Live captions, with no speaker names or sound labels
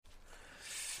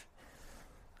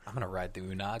I'm gonna ride the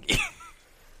unagi.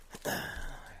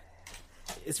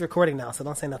 It's recording now, so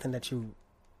don't say nothing that you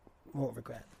won't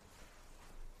regret.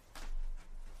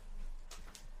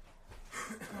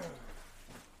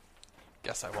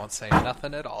 Guess I won't say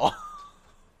nothing at all.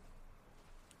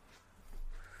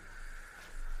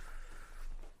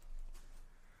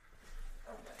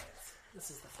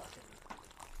 This is the fucking...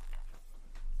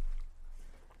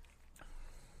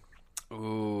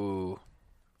 Ooh.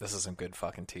 This is some good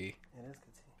fucking tea. It is good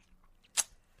tea.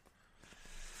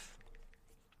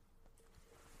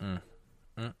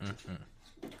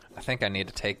 I think I need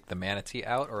to take the manatee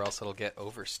out or else it'll get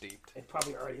oversteeped. It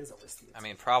probably already is oversteeped. I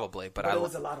mean, probably, but it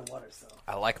was a lot of water, so...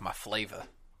 I like my flavor.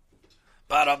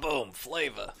 Bada boom,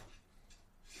 flavor.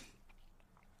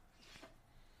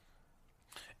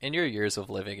 In your years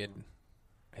of living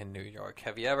in New York,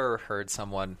 have you ever heard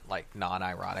someone, like,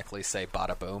 non-ironically say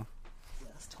bada boom?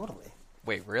 Yes, totally.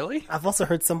 Wait, really? I've also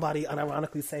heard somebody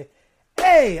unironically say,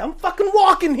 "Hey, I'm fucking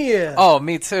walking here." Oh,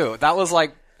 me too. That was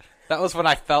when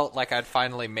I felt like I'd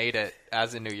finally made it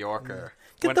as a New Yorker.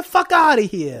 Get the fuck out of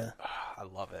here. I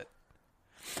love it.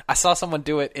 I saw someone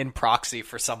do it in proxy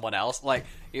for someone else. Like,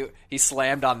 he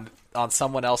slammed on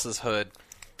someone else's hood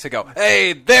to go,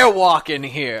 "Hey, they're walking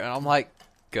here." And I'm like,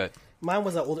 good. Mine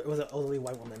was an elderly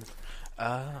white woman.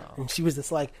 Oh. And she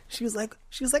was like,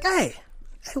 hey,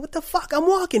 what the fuck? I'm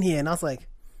walking here. And I was like,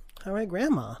 all right,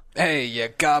 grandma. Hey, you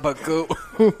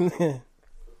gabagoo.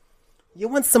 You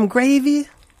want some gravy?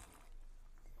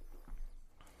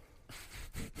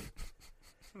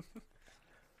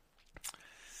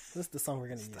 This is the song we're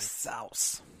going to use.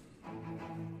 Souse.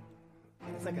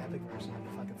 It's like an epic version of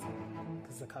the fucking song.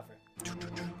 Because it's a cover.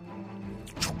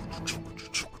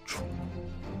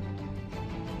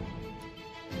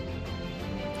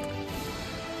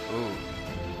 Ooh.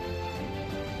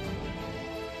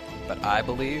 But I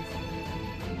believe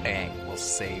Aang will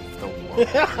save the world.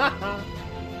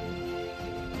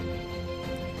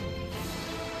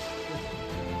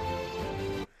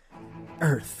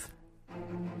 Earth.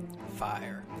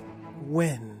 Fire.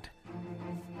 Wind.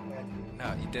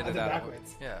 No, you did I it did out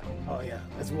backwards. Yeah. Oh, yeah.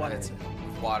 It's water. It's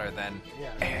water, then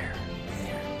Yeah. air.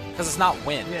 Because it's not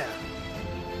wind. Yeah.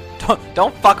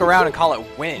 Don't fuck around and call it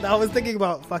wind. I was thinking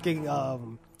about fucking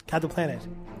Captain Planet.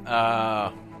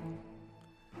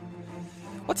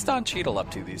 What's Don Cheadle up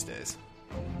to these days?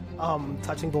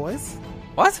 Touching Boys.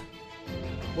 What?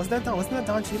 Wasn't that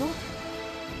Don Cheadle?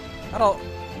 I don't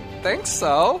think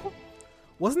so.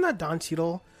 Wasn't that Don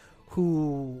Cheadle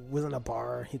who was in a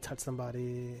bar, he touched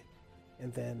somebody,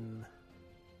 and then...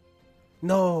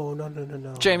 No.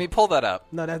 Jamie, pull that up.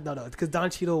 No, because Don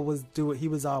Cheadle was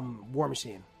War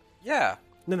Machine. Yeah.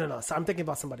 No. So I'm thinking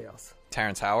about somebody else.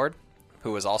 Terrence Howard,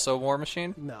 who was also War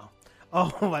Machine. No.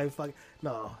 Oh my fuck.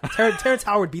 No. Terrence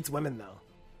Howard beats women though.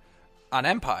 On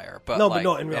Empire, but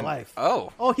no, in real life.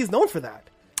 Oh, he's known for that.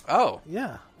 Oh,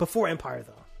 yeah. Before Empire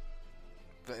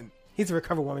though. He's a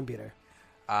recovered woman beater.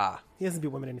 He hasn't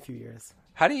beat women in a few years.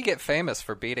 How do you get famous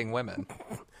for beating women?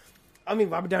 I mean,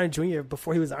 Robert Downey Jr.,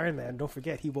 before he was Iron Man, don't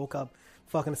forget, he woke up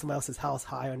fucking somebody else's house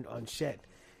high on shit.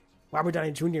 Robert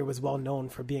Downey Jr. was well known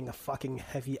for being a fucking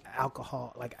heavy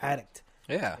alcohol, addict.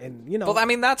 Yeah. And, Well, I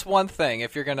mean, that's one thing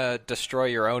if you're going to destroy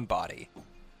your own body.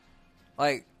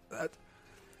 Like,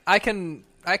 I can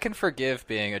forgive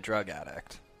being a drug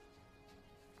addict.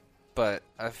 But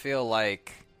I feel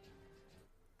like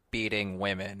beating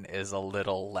women is a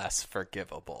little less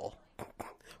forgivable.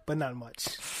 But not much.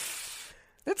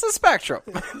 It's a spectrum.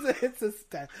 It's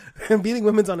a beating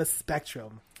women's on a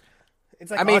spectrum. It's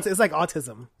like it's like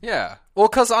autism. Yeah. Well,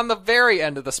 because on the very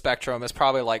end of the spectrum is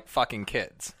probably like fucking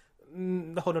kids.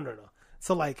 No.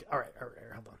 So all right,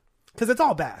 hold on. Because it's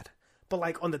all bad.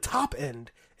 But on the top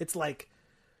end, it's like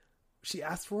she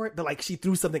asked for it, but she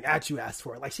threw something at you, asked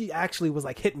for it. Like she actually was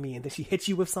hit me, and then she hit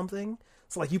you with something.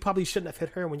 So you probably shouldn't have hit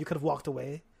her when you could have walked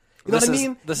away. You know what I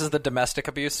mean? This is the domestic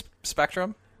abuse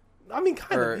spectrum? I mean,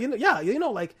 kind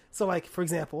of. So for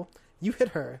example, you hit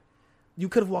her, you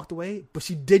could have walked away, but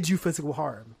she did you physical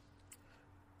harm.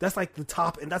 That's the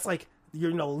top, and that's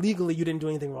legally you didn't do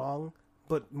anything wrong,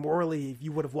 but morally if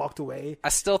you would have walked away. I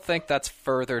still think that's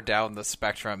further down the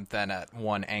spectrum than at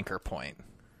one anchor point.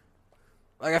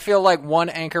 I feel like one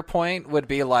anchor point would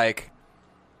be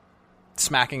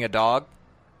smacking a dog.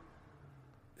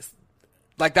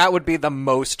 That would be the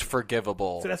most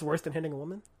forgivable. So that's worse than hitting a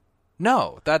woman?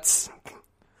 No, that's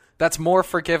more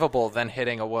forgivable than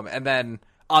hitting a woman. And then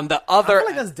on the other... I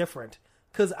feel that's different.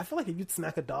 Because I feel if you'd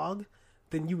smack a dog,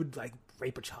 then you would,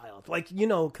 rape a child.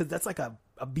 Because that's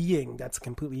a being that's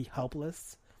completely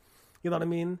helpless. You know what I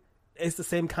mean? It's the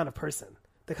same kind of person.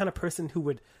 The kind of person who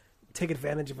would take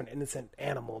advantage of an innocent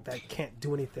animal that can't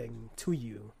do anything to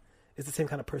you is the same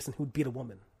kind of person who'd beat a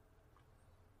woman.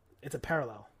 It's a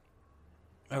parallel.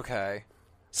 Okay.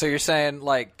 So you're saying,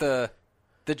 like, the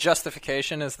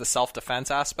justification is the self-defense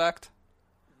aspect?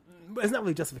 But it's not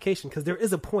really justification, because there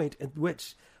is a point at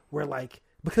which where, like,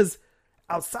 because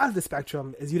outside of the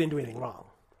spectrum is you didn't do anything wrong.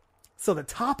 So the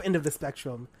top end of the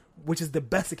spectrum, which is the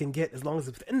best it can get as long as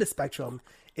it's within the spectrum,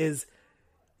 is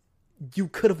you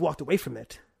could have walked away from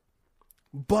it,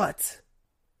 but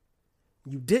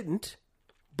you didn't,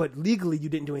 but legally you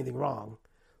didn't do anything wrong.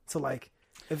 So, like,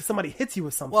 if somebody hits you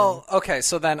with something... Well, okay,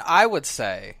 so then I would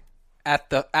say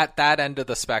at that end of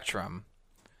the spectrum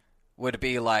would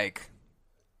be, like,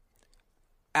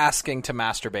 asking to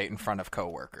masturbate in front of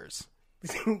coworkers.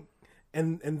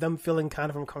 and them feeling kind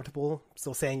of uncomfortable,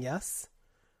 so saying yes?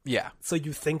 Yeah. So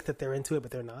you think that they're into it,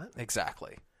 but they're not?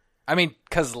 Exactly. I mean,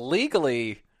 because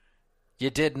legally, you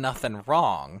did nothing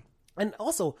wrong. And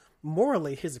also,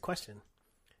 morally, here's a question.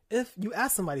 If you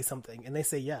ask somebody something and they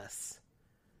say yes,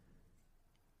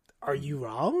 are you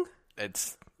wrong?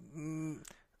 It's...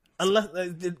 Unless,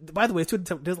 by the way,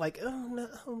 there's like, oh,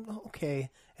 no, okay.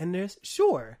 And there's,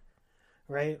 sure.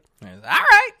 Right? All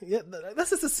right. Yeah, let's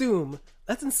just assume.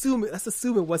 Let's assume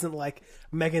it wasn't like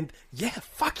Megan, yeah,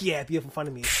 fuck yeah, be up in front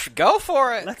of me. Go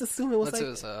for it. Let's assume it was it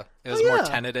was yeah. more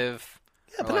tentative.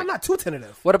 Yeah, but not too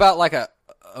tentative. What about like a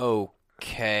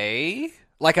okay?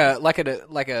 Like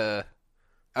a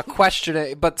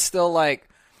question, but still like,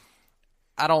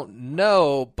 I don't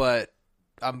know, but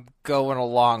I'm going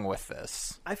along with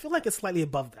this. I feel like it's slightly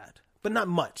above that, but not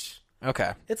much.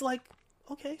 Okay. It's like,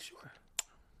 okay, sure.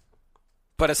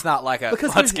 But it's not like a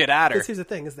because let's get at her. Here's the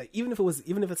thing: is that even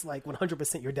if it's like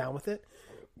 100% you're down with it,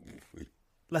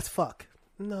 let's fuck.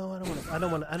 No, I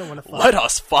don't want to fuck. Let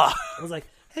us fuck. I was like,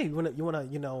 hey, you want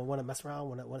to mess around?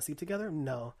 Want to sleep together?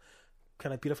 No.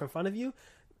 Can I beat up in front of you?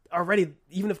 Already,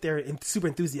 even if they're super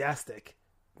enthusiastic,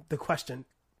 the question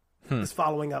is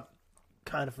following up,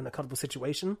 kind of in a comfortable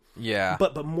situation. Yeah.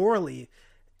 But morally,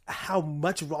 how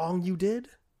much wrong you did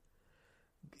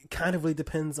kind of really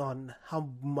depends on how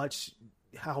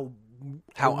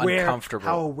uncomfortable,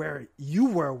 how aware you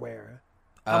were aware,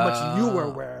 how much you were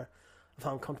aware of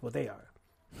how uncomfortable they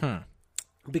are.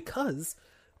 Because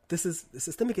this is a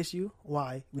systemic issue.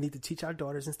 Why we need to teach our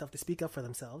daughters and stuff to speak up for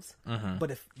themselves.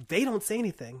 But if they don't say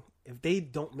anything, if they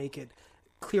don't make it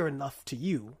clear enough to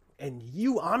you, and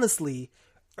you honestly,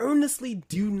 earnestly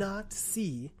do not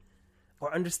see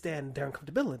or understand their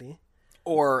uncomfortability,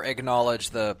 or acknowledge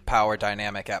the power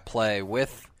dynamic at play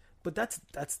with. But that's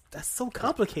so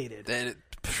complicated.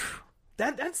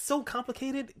 That's so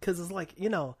complicated because it's like,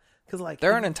 because like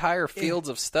there are entire fields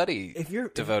of study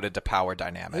devoted to power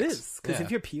dynamics. It is because if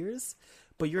you're peers,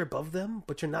 but you're above them,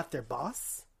 but you're not their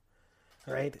boss,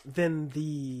 right? Then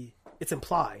it's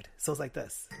implied. So it's like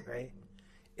this, right?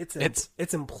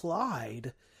 It's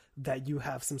implied that you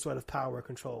have some sort of power or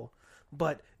control.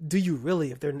 But do you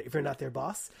really, if you're not their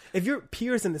boss? If you're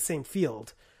peers in the same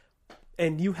field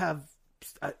and you have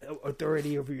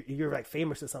authority over, you're like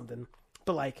famous or something,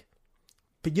 but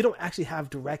you don't actually have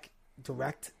direct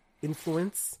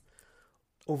influence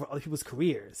over other people's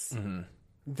careers,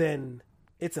 then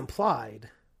it's implied,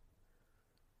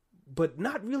 but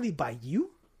not really by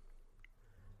you.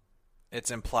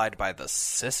 It's implied by the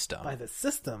system. By the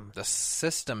system. The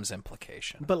system's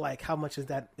implication. But like, how much of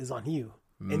that is on you?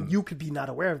 And you could be not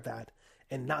aware of that,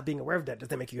 and not being aware of that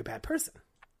doesn't make you a bad person.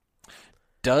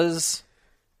 Does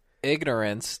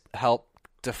ignorance help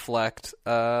deflect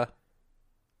what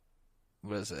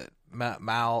is it?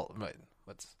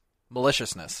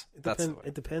 Maliciousness.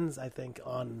 It depends, I think,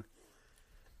 on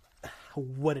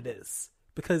what it is.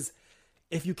 Because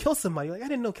if you kill somebody, like, I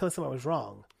didn't know killing somebody was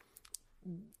wrong.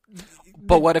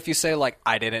 But what if you say, like,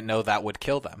 I didn't know that would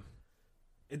kill them?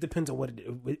 It depends on what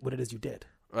it is you did.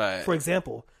 Right. For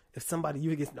example, if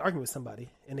you get in an argument with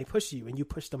somebody and they push you and you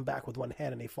push them back with one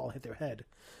hand and they fall and hit their head,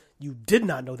 you did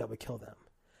not know that would kill them.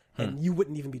 And you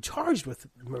wouldn't even be charged with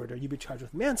murder. You'd be charged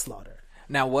with manslaughter.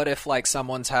 Now, what if like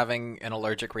someone's having an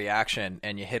allergic reaction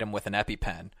and you hit them with an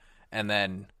EpiPen and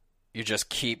then you just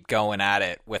keep going at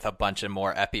it with a bunch of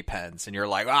more EpiPens and you're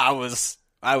like, oh,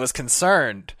 I was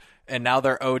concerned, and now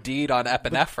they're OD'd on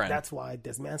epinephrine. But that's why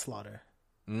there's manslaughter.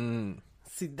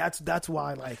 See, that's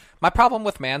why, like... My problem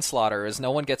with manslaughter is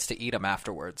no one gets to eat them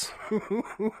afterwards.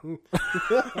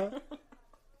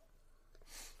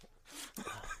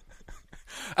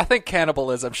 I think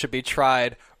cannibalism should be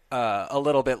tried a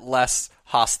little bit less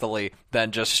hostilely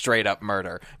than just straight up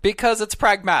murder, because it's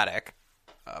pragmatic.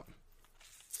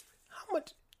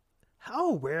 How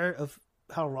aware of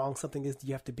how wrong something is do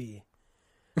you have to be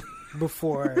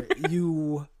before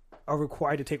you are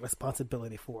required to take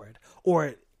responsibility for it,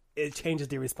 or it changes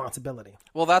their responsibility.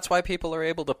 Well, that's why people are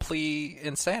able to plea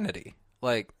insanity.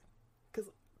 Like, Because,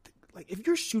 like, if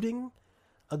you're shooting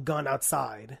a gun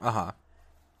outside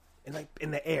and like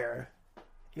in the air,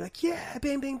 you're like, yeah,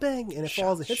 bang, bang, bang, and it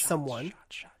falls and hits someone,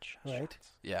 right?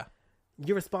 Yeah.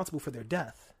 You're responsible for their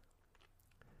death,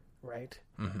 right?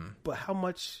 Mm-hmm. But how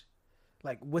much,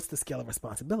 like, what's the scale of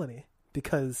responsibility?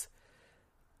 Because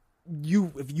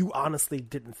if you honestly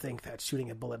didn't think that shooting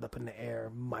a bullet up in the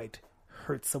air might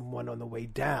hurt someone on the way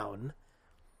down,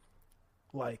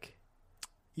 like,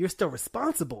 you're still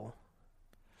responsible.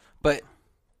 But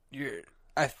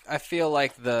I feel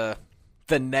like the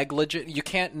negligent, you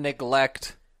can't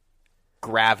neglect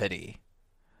gravity.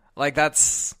 Like,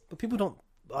 that's... But a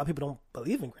lot of people don't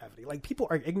believe in gravity. Like, people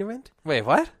are ignorant. Wait,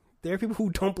 what? There are people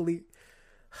who don't believe.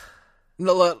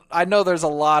 No, look, I know there's a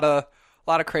lot of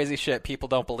crazy shit people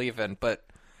don't believe in, but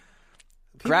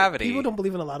gravity... People don't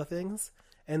believe in a lot of things.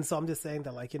 And so I'm just saying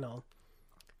that, like,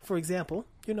 for example,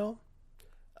 there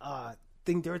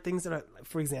are things that are,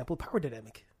 for example, power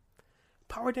dynamic.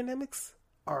 Power dynamics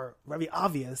are very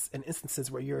obvious in instances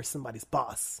where you're somebody's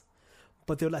boss,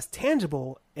 but they're less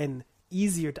tangible and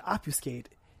easier to obfuscate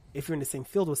if you're in the same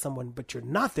field with someone, but you're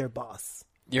not their boss.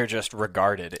 You're just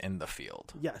regarded in the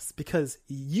field. Yes, because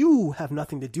you have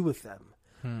nothing to do with them,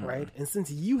 right? And since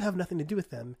you have nothing to do with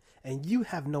them and you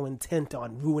have no intent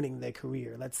on ruining their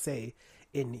career, let's say,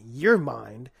 in your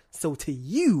mind, so to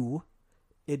you,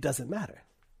 it doesn't matter.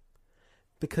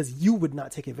 Because you would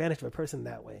not take advantage of a person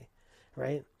that way,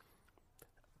 right?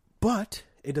 But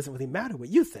it doesn't really matter what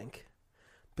you think,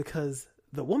 because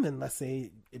the woman, let's say...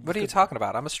 What are you talking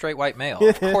about? I'm a straight white male.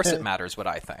 Of course it matters what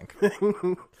I think.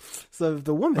 So if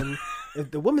the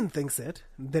woman thinks it,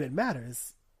 then it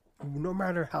matters, no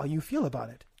matter how you feel about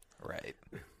it. Right.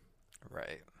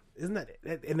 Isn't that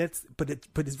it? And but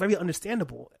it's very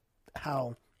understandable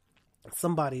how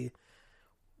somebody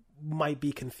might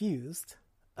be confused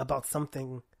about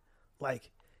something, like,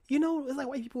 it's like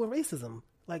white people with racism.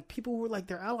 Like, people who are like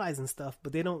their allies and stuff,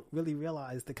 but they don't really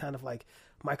realize the kind of like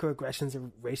microaggressions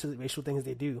or racial things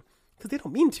they do, because they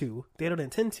don't mean to, they don't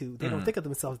intend to, they don't think of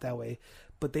themselves that way,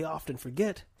 but they often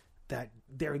forget that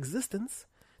their existence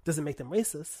doesn't make them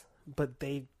racist, but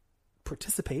they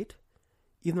participate,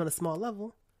 even on a small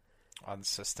level, on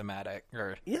systematic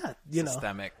or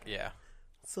systemic, yeah.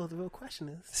 So the real question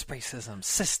is, it's racism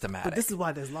systematic. But this is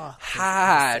why there's law.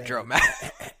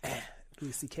 Dramatic.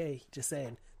 Louis C.K. just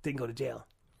saying didn't go to jail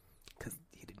because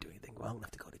he didn't do anything wrong enough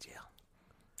to go to jail.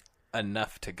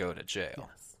 Enough to go to jail.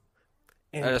 Yes.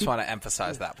 And I just want to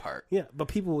emphasize that part. Yeah, but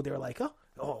people, they're like,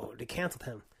 oh, they canceled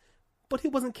him, but he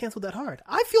wasn't canceled that hard.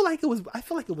 I feel like it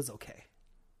was okay.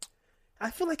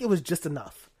 I feel like it was just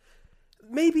enough.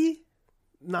 Maybe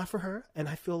not for her, and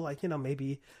I feel like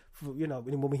maybe for,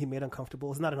 when he made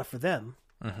uncomfortable, it's not enough for them.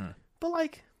 Mm-hmm. But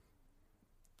like,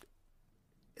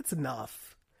 it's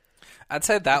enough. I'd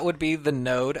say that would be the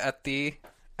node at the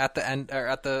end, or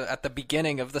at the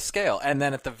beginning of the scale, and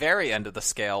then at the very end of the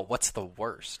scale, what's the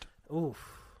worst? Ooh,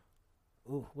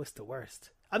 what's the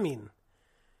worst? I mean,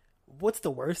 what's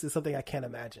the worst is something I can't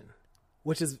imagine.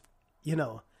 Which is, you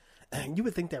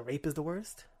would think that rape is the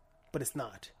worst, but it's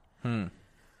not.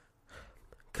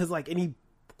 Because like any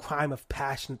crime of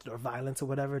passion or violence or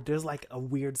whatever, there's like a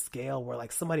weird scale where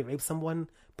like somebody raped someone,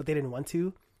 but they didn't want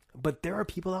to. But there are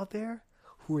people out there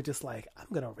who are just like, I'm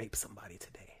gonna rape somebody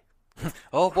today.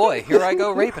 Oh boy, here I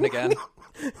go raping again.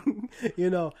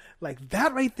 Like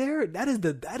that right there, that is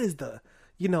the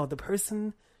the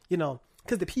person,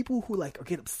 because the people who like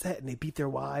get upset and they beat their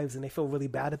wives and they feel really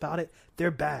bad about it,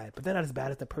 they're bad, but they're not as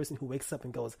bad as the person who wakes up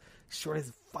and goes, sure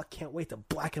as fuck can't wait to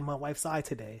blacken my wife's eye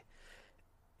today.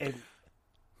 And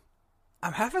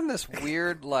I'm having this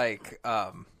weird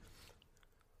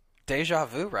deja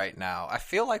vu right now. I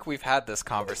feel like we've had this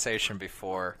conversation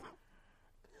before,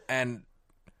 and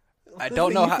I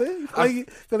don't know how. I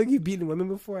feel like you've beaten women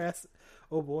before.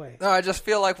 Oh boy. No, I just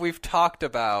feel like we've talked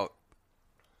about.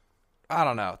 I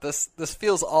don't know. This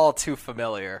feels all too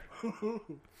familiar.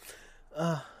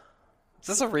 Is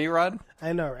this a rerun?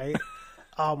 I know, right?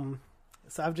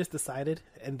 So I've just decided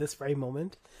in this very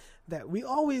moment that we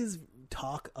always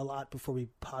talk a lot before we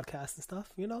podcast and stuff.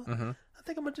 Mm-hmm. I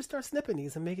think I'm gonna just start snipping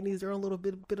these and making these their own little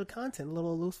bit of content, a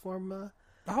little loose form.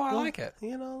 I like it. A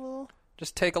little.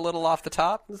 Just take a little off the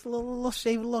top. Just a little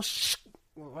shave, a little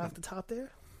right off the top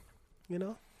there.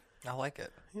 I like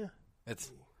it. Yeah.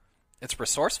 It's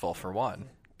resourceful for one.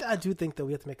 I do think though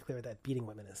we have to make it clear that beating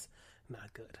women is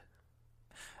not good.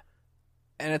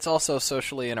 And it's also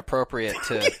socially inappropriate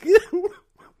to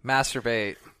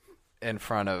masturbate in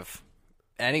front of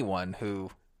anyone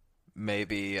who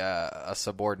maybe a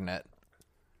subordinate.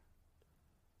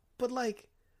 But like,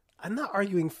 I'm not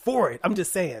arguing for it. I'm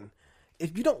just saying,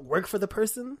 if you don't work for the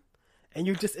person and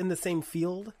you're just in the same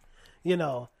field, you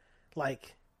know,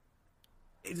 like,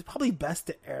 it's probably best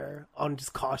to err on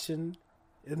just caution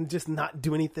and just not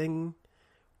do anything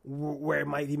where it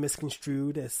might be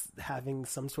misconstrued as having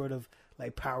some sort of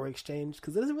like power exchange,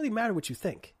 because it doesn't really matter what you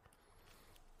think.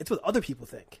 It's what other people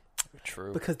think.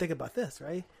 True. Because think about this,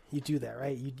 right? You do that,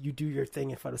 right? You do your thing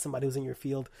in front of somebody who's in your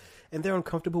field and they're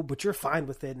uncomfortable, but you're fine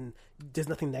with it and there's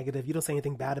nothing negative. You don't say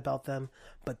anything bad about them,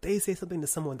 but they say something to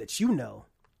someone that you know,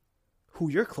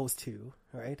 who you're close to,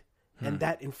 right? And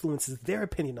that influences their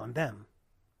opinion on them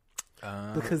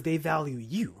because they value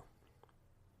you.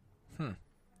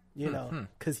 You know,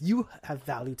 because you have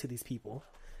value to these people,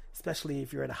 especially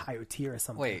if you're at a higher tier or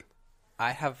something. Wait,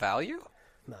 I have value?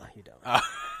 No, you don't.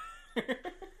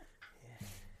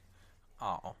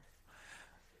 Oh.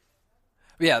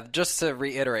 Yeah, just to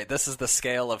reiterate, this is the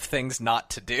scale of things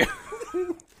not to do.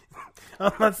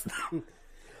 I'm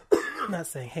not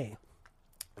saying, hey,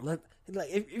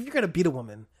 if you're going to beat a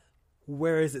woman,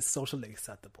 where is it socially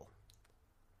acceptable?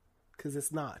 Because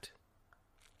it's not.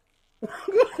 Why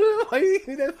are you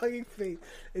making that fucking face?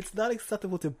 It's not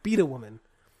acceptable to beat a woman,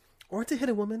 or to hit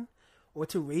a woman, or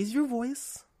to raise your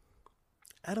voice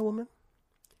at a woman,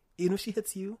 even if she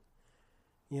hits you.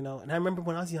 You know, and I remember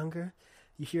when I was younger,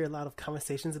 you hear a lot of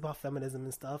conversations about feminism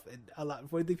and stuff, and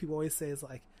one thing people always say is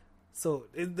like, so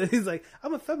he's like,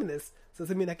 I'm a feminist, so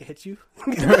does it mean I can hit you?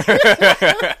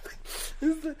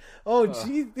 Oh,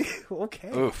 gee, okay.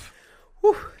 Oof.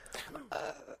 Whew.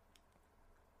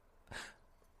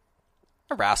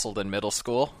 I wrestled in middle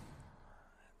school.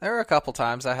 There were a couple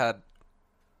times I had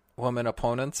woman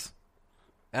opponents,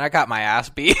 and I got my ass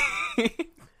beat.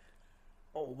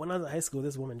 Oh, when I was in high school,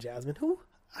 this woman, Jasmine, who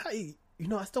I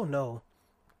still know.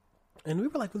 And we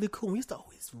were like really cool. We used to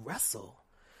always wrestle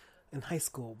in high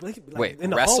school. Like Wait, in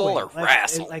the wrestle hallway. or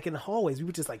wrestle? Like in the hallways, we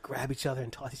would just like grab each other and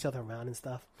toss each other around and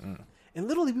stuff. And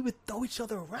literally we would throw each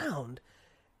other around.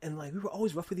 And like we were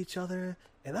always rough with each other.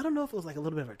 And I don't know if it was like a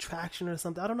little bit of attraction or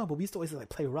something. I don't know, but we used to always like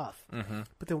play rough.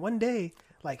 But then one day,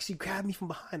 like she grabbed me from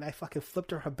behind. I fucking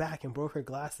flipped her back and broke her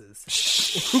glasses.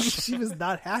 She was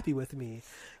not happy with me,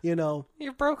 you know.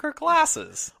 You broke her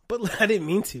glasses. But I didn't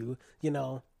mean to, you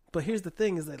know. But here's the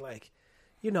thing is that, like,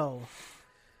 you know,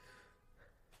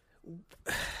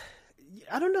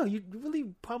 I don't know. You really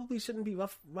probably shouldn't be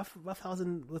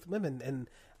roughhousing with women. And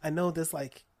I know there's,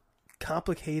 like,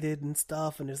 complicated and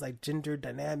stuff, and there's, like, gender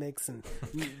dynamics and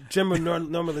gender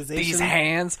normalization. These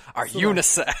hands are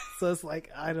unisex. Like, so it's like,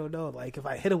 I don't know. Like, if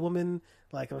I hit a woman,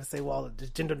 like, if I say, well,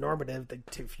 it's gender normative,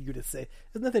 for you to say,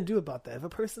 there's nothing to do about that. If a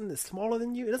person is smaller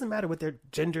than you, it doesn't matter what their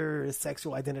gender,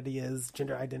 sexual identity is,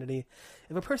 gender identity.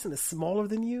 If a person is smaller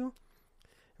than you,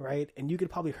 right, and you could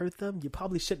probably hurt them, you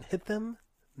probably shouldn't hit them,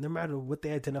 no matter what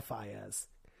they identify as.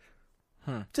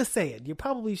 Just say it. You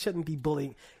probably shouldn't be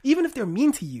bullying. Even if they're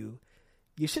mean to you,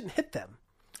 you shouldn't hit them.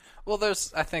 Well,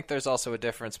 I think there's also a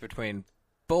difference between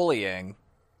bullying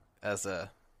as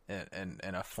in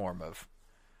a form of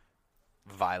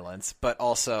violence, but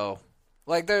also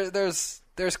like there's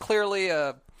clearly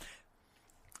a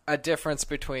difference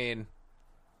between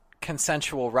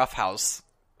consensual roughhouse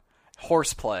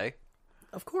horseplay,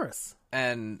 of course,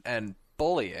 and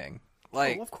bullying.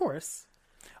 Like, of course,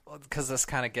 because this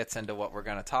kind of gets into what we're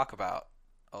going to talk about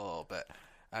a little bit.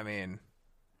 I mean,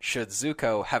 should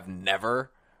Zuko have never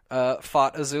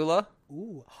fought Azula?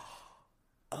 Ooh,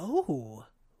 oh,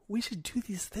 we should do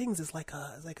these things as like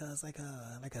a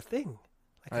thing.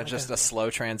 Just a slow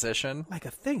transition? Like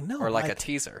a thing, no. Or like a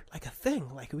teaser? Like a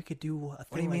thing. Like we could do a thing.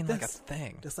 What do you mean like a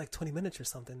thing? Just like 20 minutes or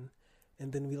something.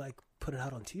 And then we like put it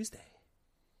out on Tuesday.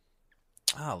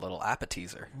 Oh, a little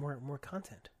appetizer. More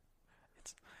content.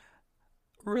 It's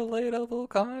relatable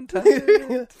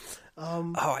content.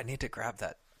 Oh, I need to grab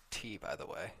that tea, by the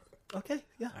way. Okay,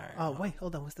 yeah. Right, wait,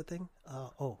 hold on. What's the thing?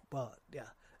 Well, yeah.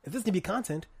 If this can be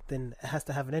content, then it has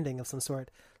to have an ending of some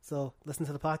sort. So listen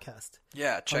to the podcast.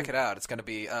 Yeah, check it out. It's going to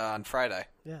be on Friday.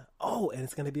 Yeah. Oh, and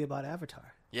it's going to be about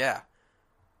Avatar. Yeah.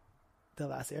 The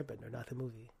Last Airbender, not the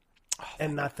movie.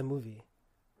 And not the movie.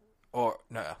 Or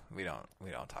no, we don't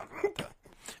talk about that.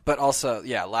 But also,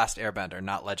 yeah, Last Airbender,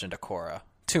 not Legend of Korra.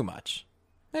 Too much.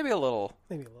 Maybe a little.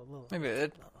 Maybe a little. Maybe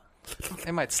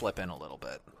it might slip in a little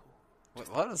bit.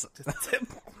 What is it?